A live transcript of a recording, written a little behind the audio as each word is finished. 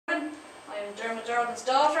I'm Dermot Dorgan's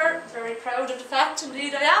daughter, very proud of the fact,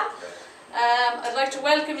 indeed I am. I'd like to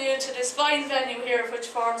welcome you to this fine venue here, which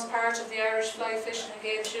forms part of the Irish Fly Fishing and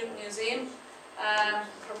Game Shooting Museum.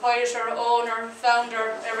 Proprietor, owner,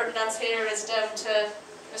 founder, everything that's here is down to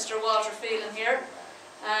Mr. Walter Phelan here.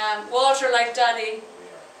 Walter, like Daddy,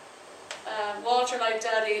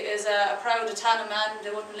 is a proud Attanagh man. They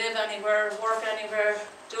wouldn't live anywhere, work anywhere,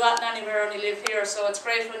 do anything anywhere, only live here. So it's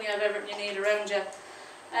great when you have everything you need around you.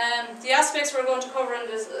 The aspects we're going to cover in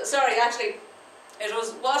this, sorry, actually, it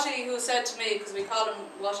was Watty who said to me, because we call him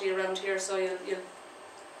Watty around here, so you'll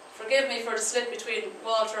forgive me for the slip between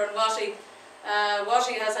Walter and Watty.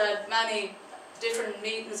 Watty has had many different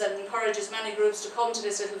meetings and encourages many groups to come to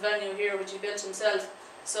this little venue here, which he built himself.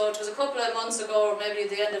 So it was a couple of months ago, or maybe at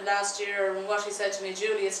the end of last year, when Watty said to me,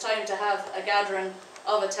 Julie, it's time to have a gathering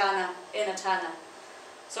of Attanagh in Attanagh.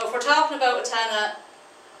 So if we're talking about Attanagh,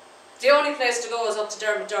 the only place to go is up to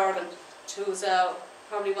Dermot Dorgan, who's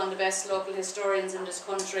probably one of the best local historians in this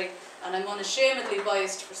country, and I'm unashamedly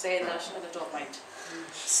biased for saying that, and I don't mind.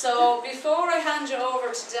 So before I hand you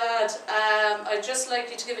over to Dad, I'd just like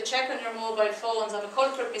you to give a check on your mobile phones. I'm a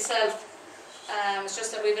culprit myself. It's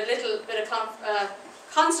just that we have a little bit of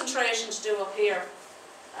concentration to do up here.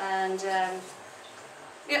 And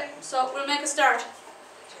yeah, so we'll make a start.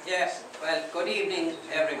 Yeah, well, good evening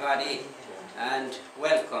everybody, and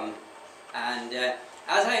welcome. And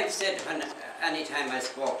as I have said any time I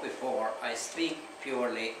spoke before, I speak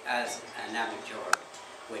purely as an amateur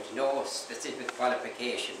with no specific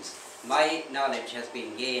qualifications. My knowledge has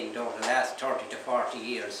been gained over the last 30 to 40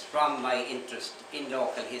 years from my interest in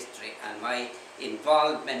local history and my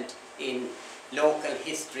involvement in local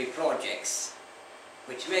history projects,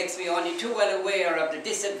 which makes me only too well aware of the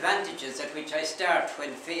disadvantages at which I start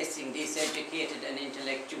when facing this educated and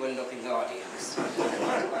intellectual looking audience.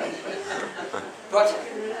 But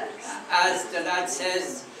as the lad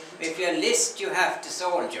says, if you enlist you have to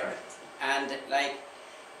soldier, and like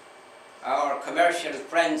our commercial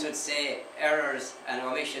friends would say, errors and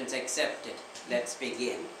omissions accepted. Let's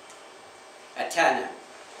begin. Attanagh.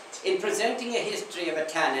 In presenting a history of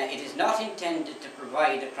Attanagh, it is not intended to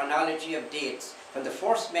provide a chronology of dates from the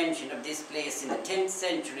first mention of this place in the 10th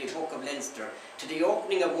century Book of Leinster to the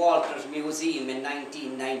opening of Walter's Museum in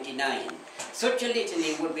 1999. Such a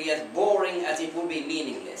litany would be as boring as it would be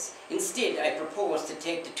meaningless. Instead, I propose to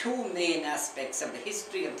take the two main aspects of the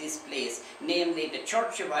history of this place, namely the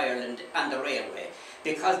Church of Ireland and the railway,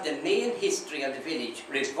 because the main history of the village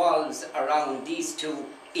revolves around these two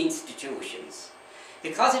institutions.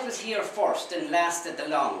 Because it was here first and lasted the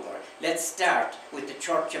longer, let's start with the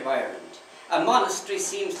Church of Ireland. A monastery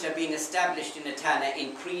seems to have been established in Attanagh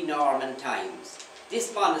in pre-Norman times.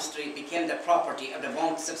 This monastery became the property of the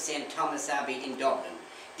monks of St. Thomas Abbey in Dublin.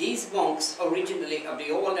 These monks, originally of the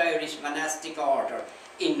old Irish monastic order,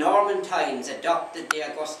 in Norman times adopted the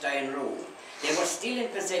Augustine rule. They were still in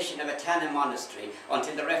possession of Attanagh Monastery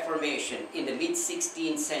until the Reformation in the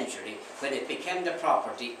mid-16th century, when it became the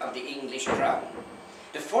property of the English crown.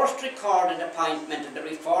 The first recorded appointment of the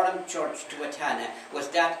Reformed Church to Attanagh was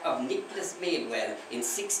that of Nicholas Madewell in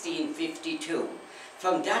 1652.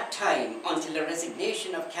 From that time until the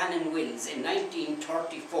resignation of Canon Wills in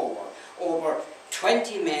 1934, over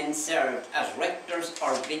 20 men served as rectors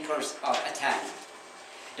or vicars of Attanagh.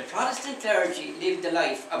 The Protestant clergy lived the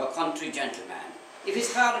life of a country gentleman. If his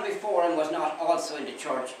father before him was not also in the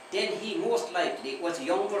church, then he most likely was the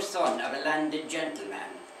younger son of a landed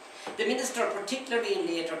gentleman. The minister, particularly in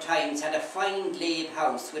later times, had a fine glebe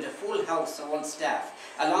house with a full household staff,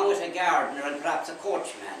 along with a gardener and perhaps a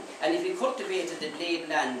coachman, and if he cultivated the glebe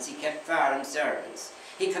lands, he kept farm servants.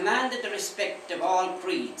 He commanded the respect of all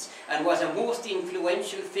creeds, and was a most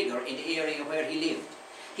influential figure in the area where he lived.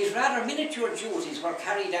 His rather miniature duties were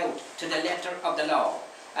carried out to the letter of the law.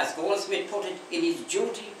 As Goldsmith put it, in his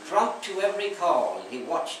duty prompt to every call, he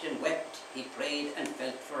watched and wept, he prayed and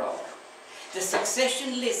felt for all. The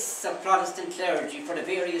succession lists of Protestant clergy for the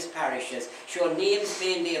various parishes show names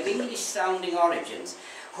mainly of English-sounding origins,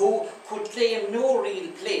 who could claim no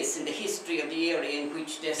real place in the history of the area in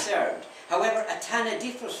which they served. However, Attanagh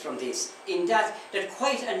differs from this in that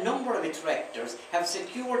quite a number of its rectors have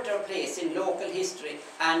secured their place in local history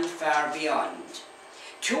and far beyond.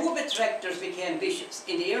 Two of its rectors became bishops.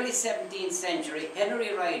 In the early 17th century,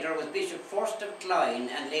 Henry Ryder was Bishop first of Cloyne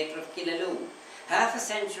and later of Killaloe. Half a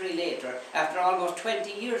century later, after almost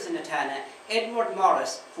 20 years in Attanagh, Edward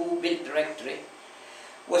Morris, who built the rectory,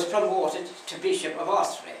 was promoted to Bishop of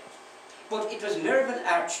Ossory. But it was Mervyn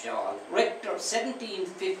Archdale, rector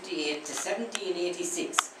 1758 to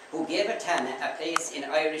 1786, who gave Attanagh a place in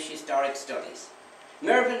Irish historic studies.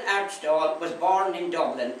 Mervyn Archdale was born in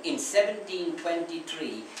Dublin in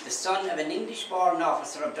 1723, the son of an English-born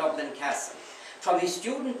officer of Dublin Castle. From his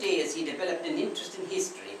student days he developed an interest in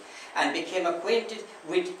history and became acquainted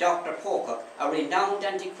with Dr. Pocock, a renowned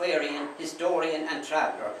antiquarian, historian and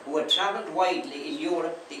traveller who had travelled widely in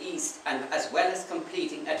Europe, the East, and as well as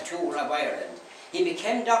completing a tour of Ireland. He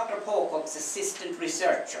became Dr. Pocock's assistant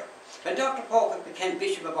researcher. When Dr. Pocock became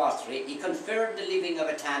Bishop of Ossory, he conferred the living of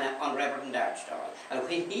Attanagh on Reverend Archdale, and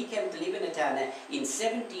when he came to live in Attanagh in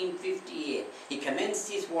 1758, he commenced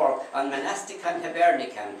his work on Monasticum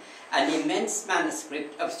Hibernicum, an immense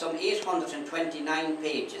manuscript of some 829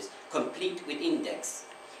 pages, complete with index.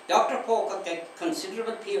 Dr. Pocock had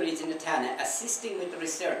considerable periods in Attanagh assisting with the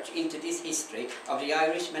research into this history of the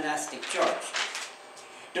Irish monastic church.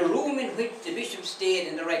 The room in which the bishop stayed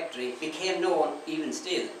in the rectory became known, even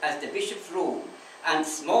still, as the bishop's room, and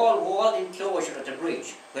small walled enclosure at the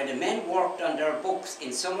bridge, where the men worked on their books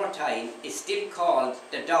in summertime, is still called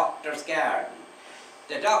the Doctor's Garden.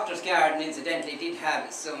 The Doctor's Garden, incidentally, did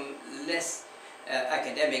have some less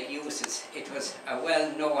academic uses. It was a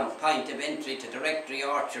well-known point of entry to the rectory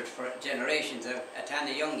orchard for generations of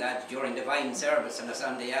Attanagh young lads during divine service on a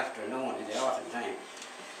Sunday afternoon in the autumn time.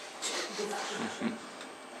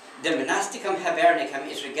 The Monasticum Hibernicum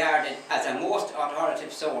is regarded as a most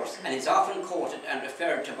authoritative source and is often quoted and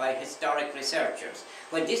referred to by historic researchers.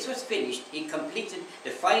 When this was finished, he completed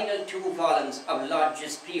the final 2 volumes of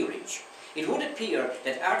Lodge's Peerage. It would appear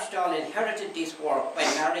that Archdale inherited this work by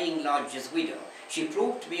marrying Lodge's widow. She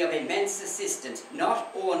proved to be of immense assistance,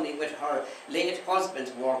 not only with her late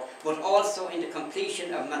husband's work, but also in the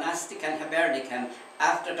completion of Monasticum Hibernicum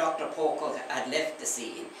after Dr. Pocock had left the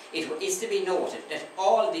scene. It is to be noted that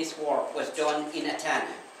all this work was done in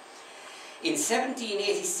Attanagh. In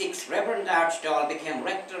 1786, Reverend Archdale became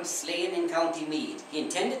rector of Slane in County Meath. He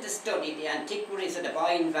intended to study the antiquities of the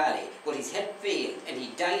Boyne Valley, but his health failed and he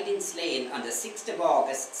died in Slane on the 6th of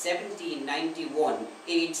August 1791,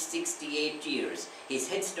 aged 68 years. His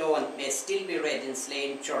headstone may still be read in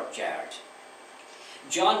Slane churchyard.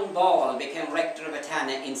 John Ball became rector of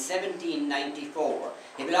Attanagh in 1794.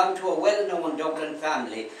 He belonged to a well-known Dublin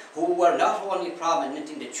family who were not only prominent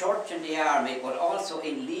in the church and the army, but also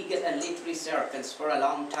in legal and literary circles for a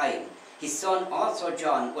long time. His son, also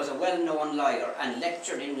John, was a well-known lawyer and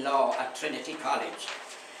lectured in law at Trinity College.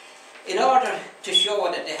 In order to show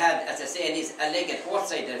that they had, as I say, this a leg at both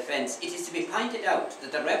sides of the fence, it is to be pointed out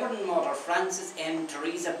that the Reverend Mother Frances M.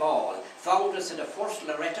 Teresa Ball, foundress of the first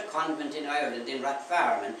Loretta convent in Ireland in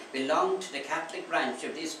Rathfarnham, belonged to the Catholic branch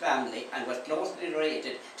of this family and was closely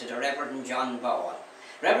related to the Reverend John Ball.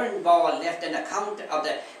 Reverend Ball left an account of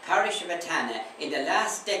the parish of Attanagh in the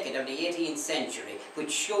last decade of the 18th century,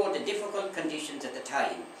 which showed the difficult conditions at the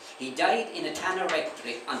time. He died in Attanagh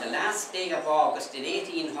Rectory on the last day of August in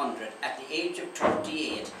 1800 at the age of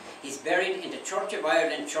 38. He is buried in the Church of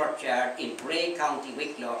Ireland churchyard in Bray, County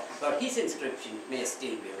Wicklow, where his inscription may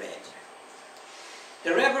still be read.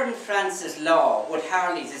 The Reverend Francis Law would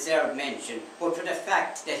hardly deserve mention, but for the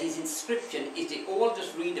fact that his inscription is the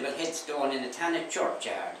oldest readable headstone in Attanagh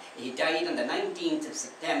churchyard. He died on the 19th of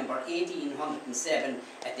September 1807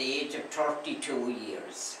 at the age of 32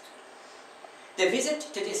 years. The visit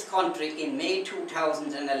to this country in May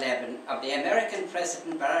 2011 of the American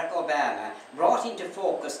President Barack Obama brought into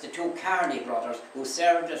focus the 2 Carney brothers who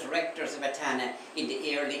served as rectors of Attanagh in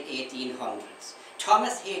the early 1800s.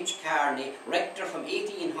 Thomas H. Carney, rector from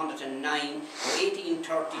 1809 to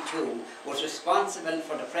 1832, was responsible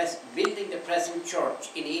for building the present church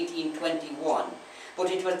in 1821.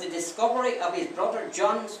 But it was the discovery of his brother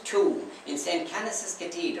John's tomb in St. Canice's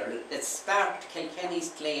Cathedral that sparked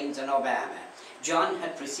Kilkenny's claims on Obama. John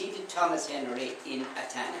had preceded Thomas Henry in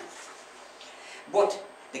Attanagh. But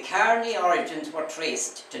the Carney origins were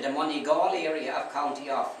traced to the Moneygall area of County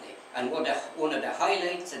Offaly, and one of the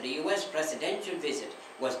highlights of the US presidential visit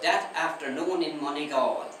was that afternoon in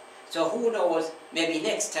Moneygall. So who knows, maybe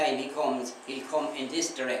next time he comes, he'll come in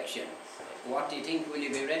this direction. What do you think? Will you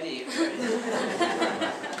be ready?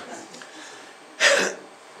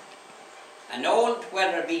 An old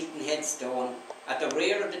weather-beaten headstone at the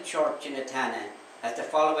rear of the church in Attanagh has the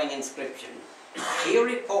following inscription. Here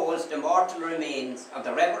repose the mortal remains of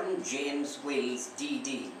the Reverend James Wills,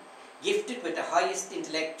 D.D., gifted with the highest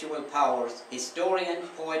intellectual powers, historian,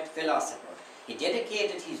 poet, philosopher. He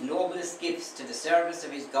dedicated his noblest gifts to the service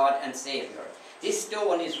of his God and Saviour. This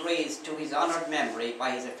stone is raised to his honoured memory by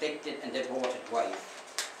his afflicted and devoted wife.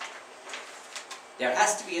 There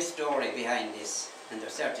has to be a story behind this, and there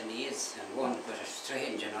certainly is, and one with a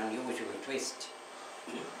strange and unusual twist.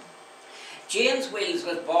 James Wills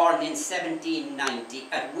was born in 1790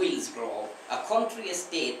 at Willsgrove, a country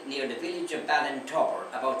estate near the village of Ballintubber,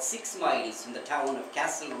 about 6 miles from the town of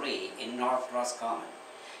Castlereagh in North Roscommon.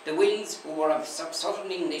 The Wills, who were of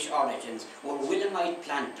southern English origins, were Williamite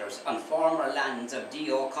planters on former lands of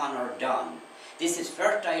D. O'Connor Don. This is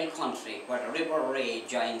fertile country where the River Ray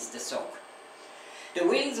joins the Suck. The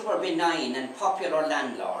Wills were benign and popular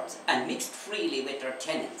landlords and mixed freely with their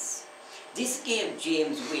tenants. This gave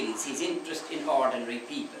James Wills his interest in ordinary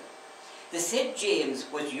people. The said James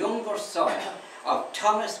was younger son of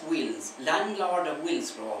Thomas Wills, landlord of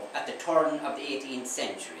Willsgrove at the turn of the 18th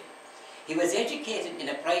century. He was educated in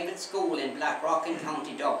a private school in Blackrock in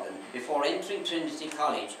County Dublin before entering Trinity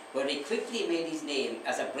College, where he quickly made his name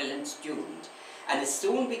as a brilliant student, and it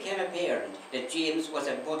soon became apparent that James was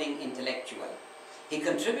a budding intellectual. He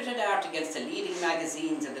contributed articles to leading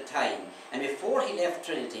magazines of the time, and before he left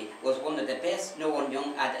Trinity was one of the best known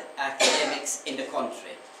young academics in the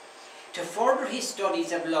country. To further his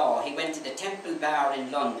studies of law, he went to the Temple Bar in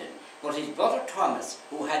London, but his brother Thomas,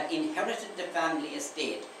 who had inherited the family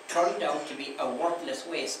estate, turned out to be a worthless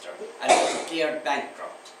waster and was declared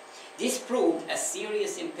bankrupt. This proved a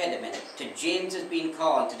serious impediment to James's being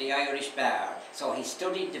called to the Irish bar, so he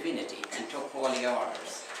studied divinity and took holy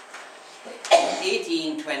orders. In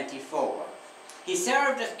 1824, he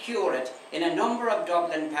served as curate in a number of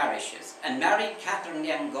Dublin parishes and married Catherine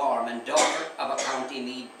M. Gorman, daughter of a County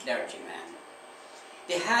Meath clergyman.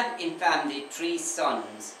 They had in family 3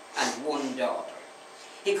 sons and 1 daughter.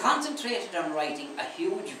 He concentrated on writing a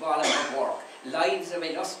huge volume of work, Lives of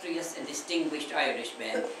Illustrious and Distinguished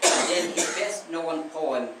Irishmen, and then his best-known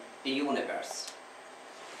poem, The Universe.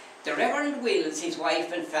 The Reverend Wills, his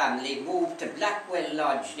wife and family, moved to Blackwell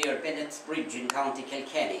Lodge near Bennett's Bridge in County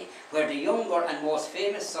Kilkenny, where the younger and most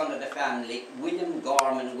famous son of the family, William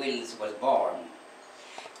Gorman Wills, was born.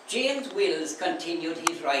 James Wills continued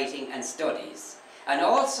his writing and studies, and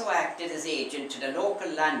also acted as agent to the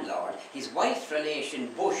local landlord, his wife's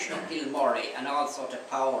relation Bush of Kilmurray, and also to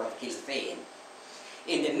Power of Kilfane.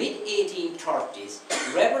 In the mid-1830s,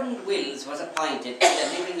 Reverend Wills was appointed to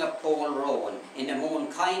the living of Paul Rowan in the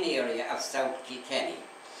Mooncoin area of South Kilkenny.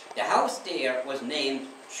 The house there was named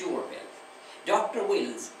Shureville. Dr.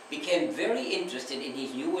 Wills became very interested in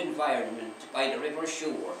his new environment by the River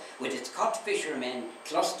Suir, with its cut fishermen,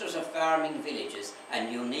 clusters of farming villages,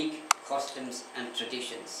 and unique customs and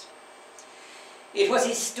traditions. It was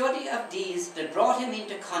his study of these that brought him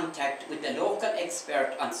into contact with the local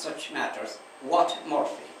expert on such matters, Wat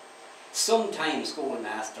Murphy, sometime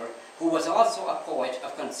schoolmaster, who was also a poet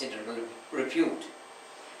of considerable repute.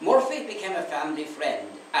 Murphy became a family friend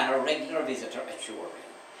and a regular visitor at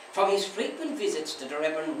Shureville. From his frequent visits to the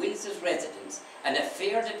Reverend Wills's residence, an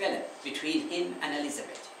affair developed between him and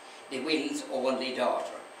Elizabeth, the Wills' only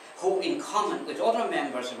daughter, who, in common with other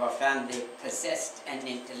members of her family, possessed an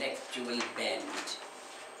intellectual bent.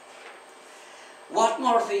 Wat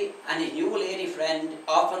Murphy and his new lady friend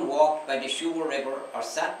often walked by the Suir River or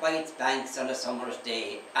sat by its banks on a summer's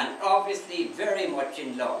day, and obviously very much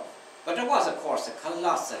in love. But there was, of course, a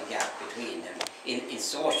colossal gap between them in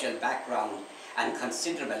social background and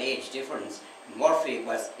considerable age difference. Murphy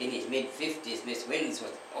was in his mid-50s, Miss Wills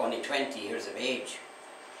was only 20 years of age.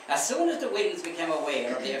 As soon as the Wills became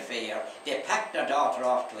aware of the affair, they packed their daughter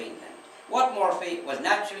off to England. Wat Murphy was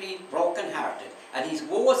naturally broken-hearted, and his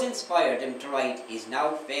woes inspired him to write his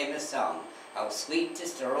now famous song, How sweet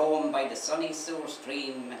 'tis to roam by the sunny Suir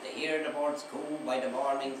stream, and to hear the birds coo by the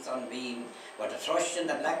morning sunbeam, where the thrush and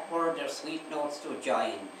the blackbird their sweet notes do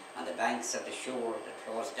join, on the banks of the Suir that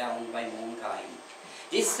flows down by Mooncoin.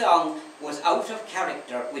 This song was out of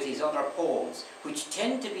character with his other poems, which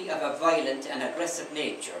tend to be of a violent and aggressive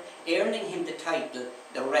nature, earning him the title,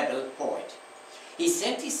 The Rebel Poet. He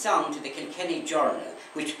sent his song to the Kilkenny Journal,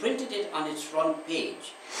 which printed it on its front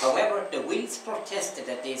page. However, the Wills protested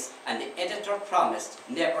at this, and the editor promised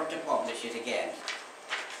never to publish it again.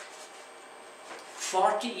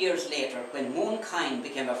 40 years later, when Mooncoin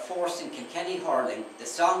became a force in Kilkenny hurling, the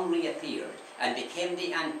song reappeared and became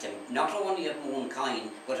the anthem not only of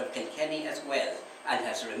Mooncoin but of Kilkenny as well, and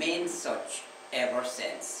has remained such ever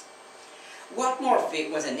since. Wat Murphy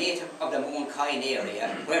was a native of the Mooncoin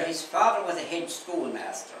area, where his father was a hedge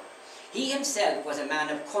schoolmaster. He himself was a man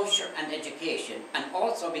of culture and education, and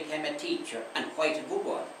also became a teacher, and quite a good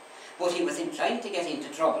one. But he was inclined to get into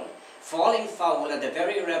trouble, falling foul of the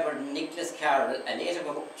very Reverend Nicholas Carroll, a native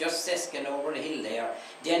of just Seskin over the hill there,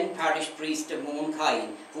 then parish priest of Mooncoin,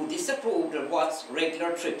 who disapproved of Wat's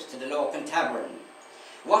regular trips to the local tavern.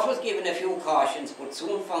 Wat was given a few cautions, but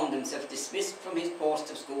soon found himself dismissed from his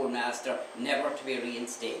post of schoolmaster, never to be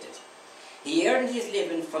reinstated. He earned his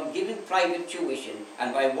living from giving private tuition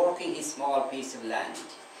and by working his small piece of land.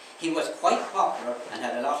 He was quite popular and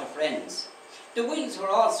had a lot of friends. The Wills were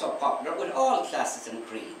also popular with all classes and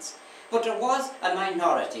creeds, but there was a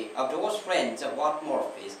minority of those friends of Wat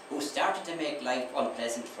Murphy's who started to make life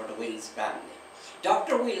unpleasant for the Wills family.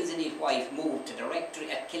 Dr. Wills and his wife moved to the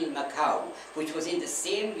rectory at Kilmacow, which was in the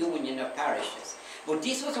same union of parishes. But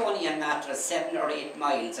this was only a matter of 7 or 8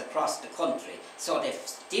 miles across the country, so they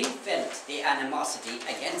still felt the animosity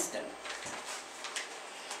against them.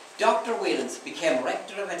 Dr. Wills became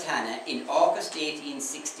rector of Attanagh in August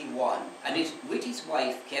 1861, and with his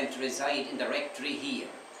wife came to reside in the rectory here.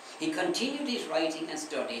 He continued his writing and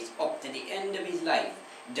studies up to the end of his life,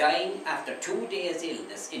 dying after 2 days'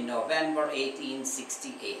 illness in November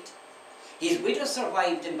 1868. His widow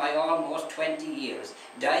survived him by almost 20 years,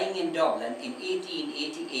 dying in Dublin in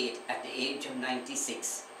 1888 at the age of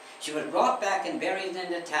 96. She was brought back and buried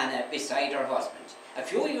in Attanagh beside her husband. A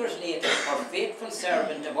few years later, her faithful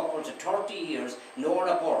servant of upwards of 30 years,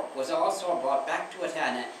 Nora Burke, was also brought back to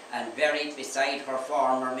Attanagh and buried beside her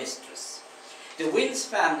former mistress. The Wills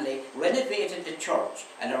family renovated the church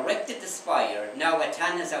and erected the spire, now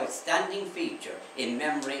Atanagh's outstanding feature, in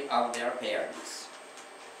memory of their parents.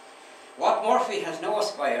 Wat Murphy has no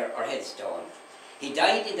spire or headstone. He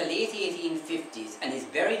died in the late 1850s and is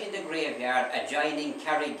buried in the graveyard adjoining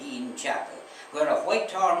Carrigean Chapel, where a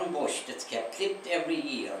white thorn bush that's kept clipped every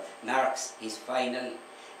year marks his final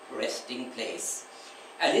resting place.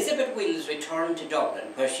 Elizabeth Wills returned to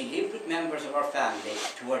Dublin, where she lived with members of her family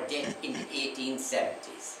to her death in the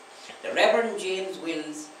 1870s. The Reverend James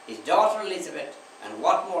Wills, his daughter Elizabeth, and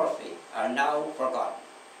Wat Murphy are now forgotten.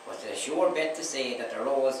 But it is a sure bet to say that the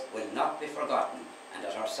Rose will not be forgotten, and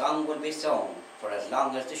that her song will be sung for as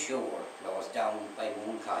long as the shore flows down by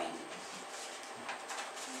Mooncoin.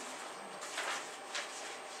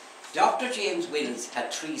 Dr. James Wills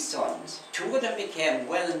had 3 sons. 2 of them became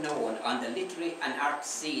well known on the literary and art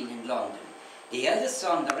scene in London. The eldest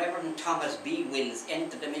son, the Reverend Thomas B. Wills,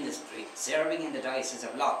 entered the ministry, serving in the Diocese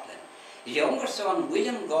of Loughlin. The younger son,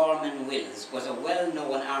 William Gorman Wills, was a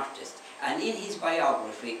well-known artist, and in his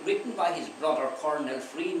biography, written by his brother Colonel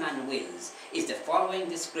Freeman Wills, is the following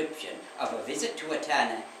description of a visit to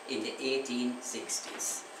Attanagh in the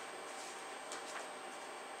 1860s.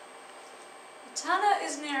 Attanagh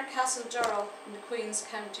is near Castle Durrow in the Queen's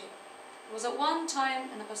County. It was at one time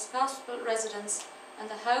an episcopal residence, and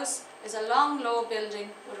the house is a long, low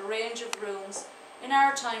building with a range of rooms, in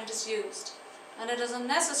our time disused, and it is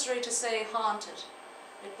unnecessary to say haunted.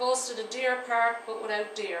 It boasted a deer park but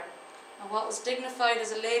without deer, and what was dignified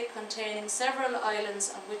as a lake containing several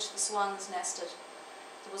islands on which the swans nested.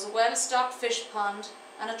 There was a well-stocked fish pond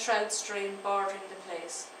and a trout stream bordering the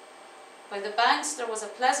place. By the banks there was a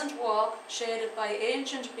pleasant walk shaded by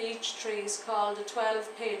ancient beech trees called the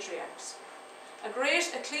 12 Patriarchs. A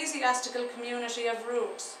great ecclesiastical community of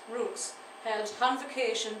rooks held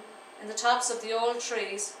convocation in the tops of the old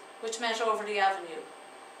trees which met over the avenue,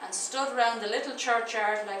 and stood round the little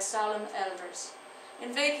churchyard like solemn elders.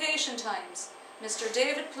 In vacation times, Mr.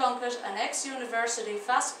 David Plunkett, an ex-university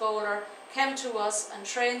fast bowler, came to us and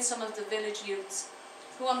trained some of the village youths,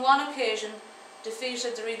 who on one occasion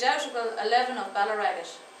defeated the redoubtable 11 of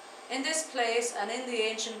Ballaragat. In this place and in the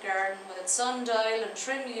ancient garden, with its sundial and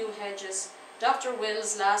trim yew hedges, Dr.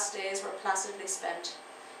 Wills' last days were placidly spent.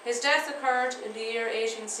 His death occurred in the year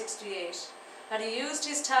 1868, and he used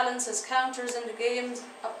his talents as counters in the games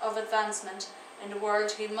of advancement in the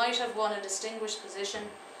world. He might have won a distinguished position,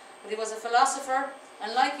 but he was a philosopher,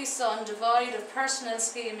 and like his son, devoid of personal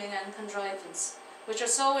scheming and contrivance, which are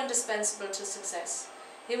so indispensable to success.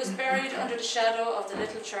 He was buried under the shadow of the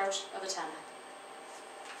little church of Attanagh.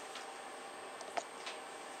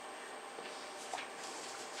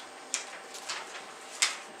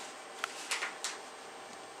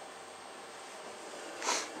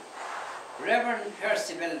 Reverend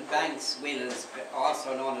Percival Banks Wills,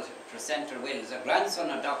 also known as Precentor Wills, a grandson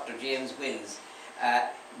of Dr. James Wills,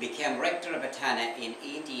 became rector of Attanagh in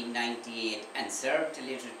 1898 and served till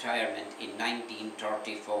his retirement in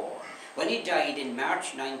 1934. When he died in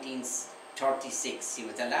March 1936, he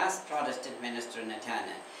was the last Protestant minister in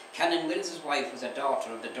Attanagh. Canon Wills' wife was a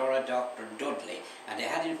daughter of the Durrow Dr. Dudley, and they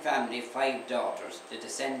had in family 5 daughters, the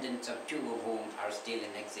descendants of 2 of whom are still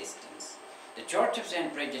in existence. The Church of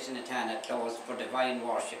St. Bridget in Attanagh closed for divine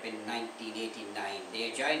worship in 1989.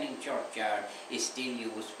 The adjoining churchyard is still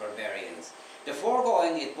used for burials. The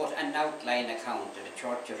foregoing is but an outline account of the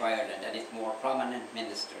Church of Ireland and its more prominent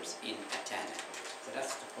ministers in Attanagh. So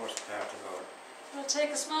that's the first part of our... We'll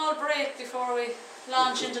take a small break before we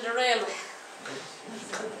launch into the railway.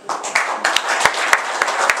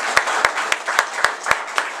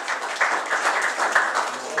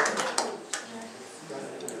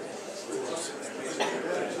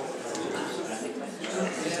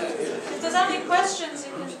 there's any questions,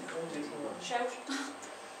 you can shout.